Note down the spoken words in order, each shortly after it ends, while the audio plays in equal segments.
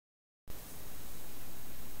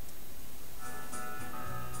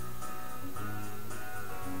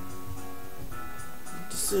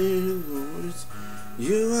say the words.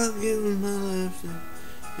 You I give my life to,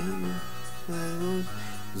 and my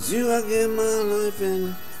words. You I give my life,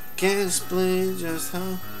 and can't explain just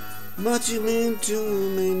how much you mean to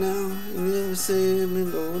me now. And you never say me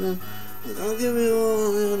golden. I'll give you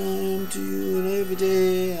all that I am to you, and every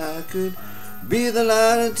day I could be the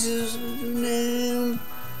light into your name.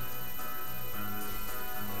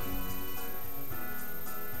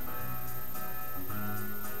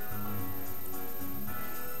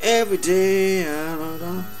 Every day I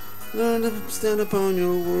learn to stand upon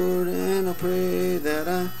your word, and I pray that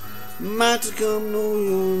I might come know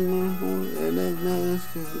you more. And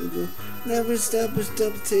every step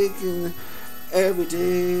taken, every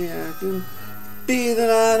day I can be the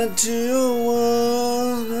light into your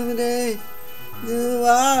world. Every day do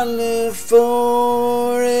I live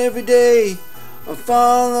for, every day I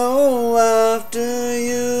follow after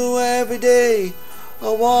you, every day I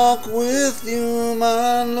walk with you,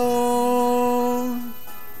 my Lord.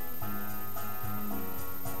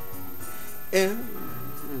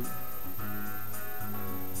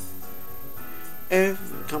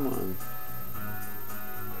 Come on.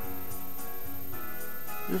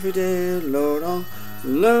 Every day, Lord, I'll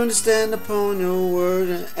learn to stand upon your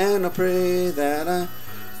word, and I pray that I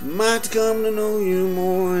might come to know you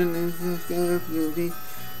more, and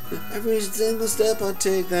every single step I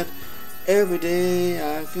take, that every day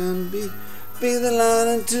I can be the light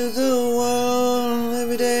into the world.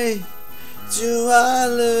 Every day do I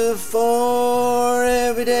live for,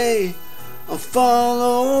 every day I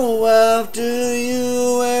follow after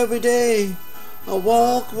you, every day I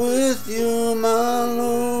walk with you, my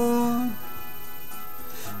Lord.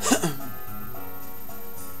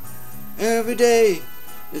 Every day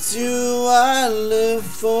it's you I live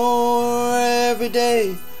for, every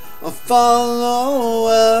day I follow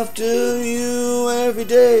after you, every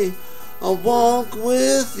day I walk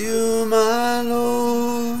with you, my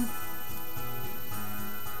Lord.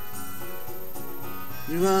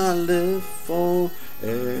 You I live for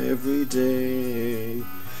every day.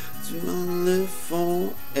 You I live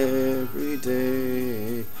for every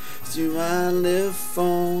day. You I live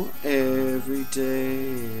for every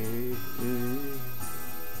day.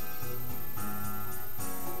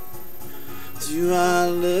 You I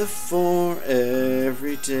live for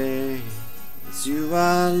every day. You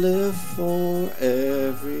I live for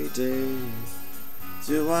every day.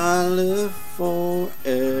 You I live for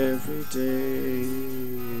every day.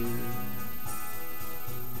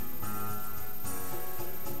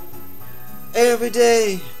 Every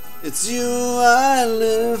day, it's you I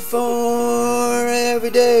live for, every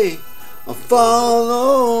day I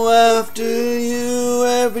follow after you,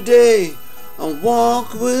 every day I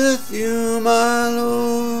walk with you, my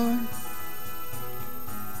Lord.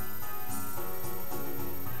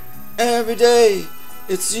 Every day,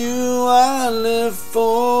 it's you I live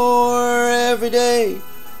for, every day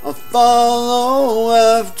I follow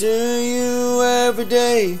after you, every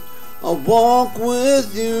day I walk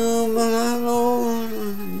with you, my Lord.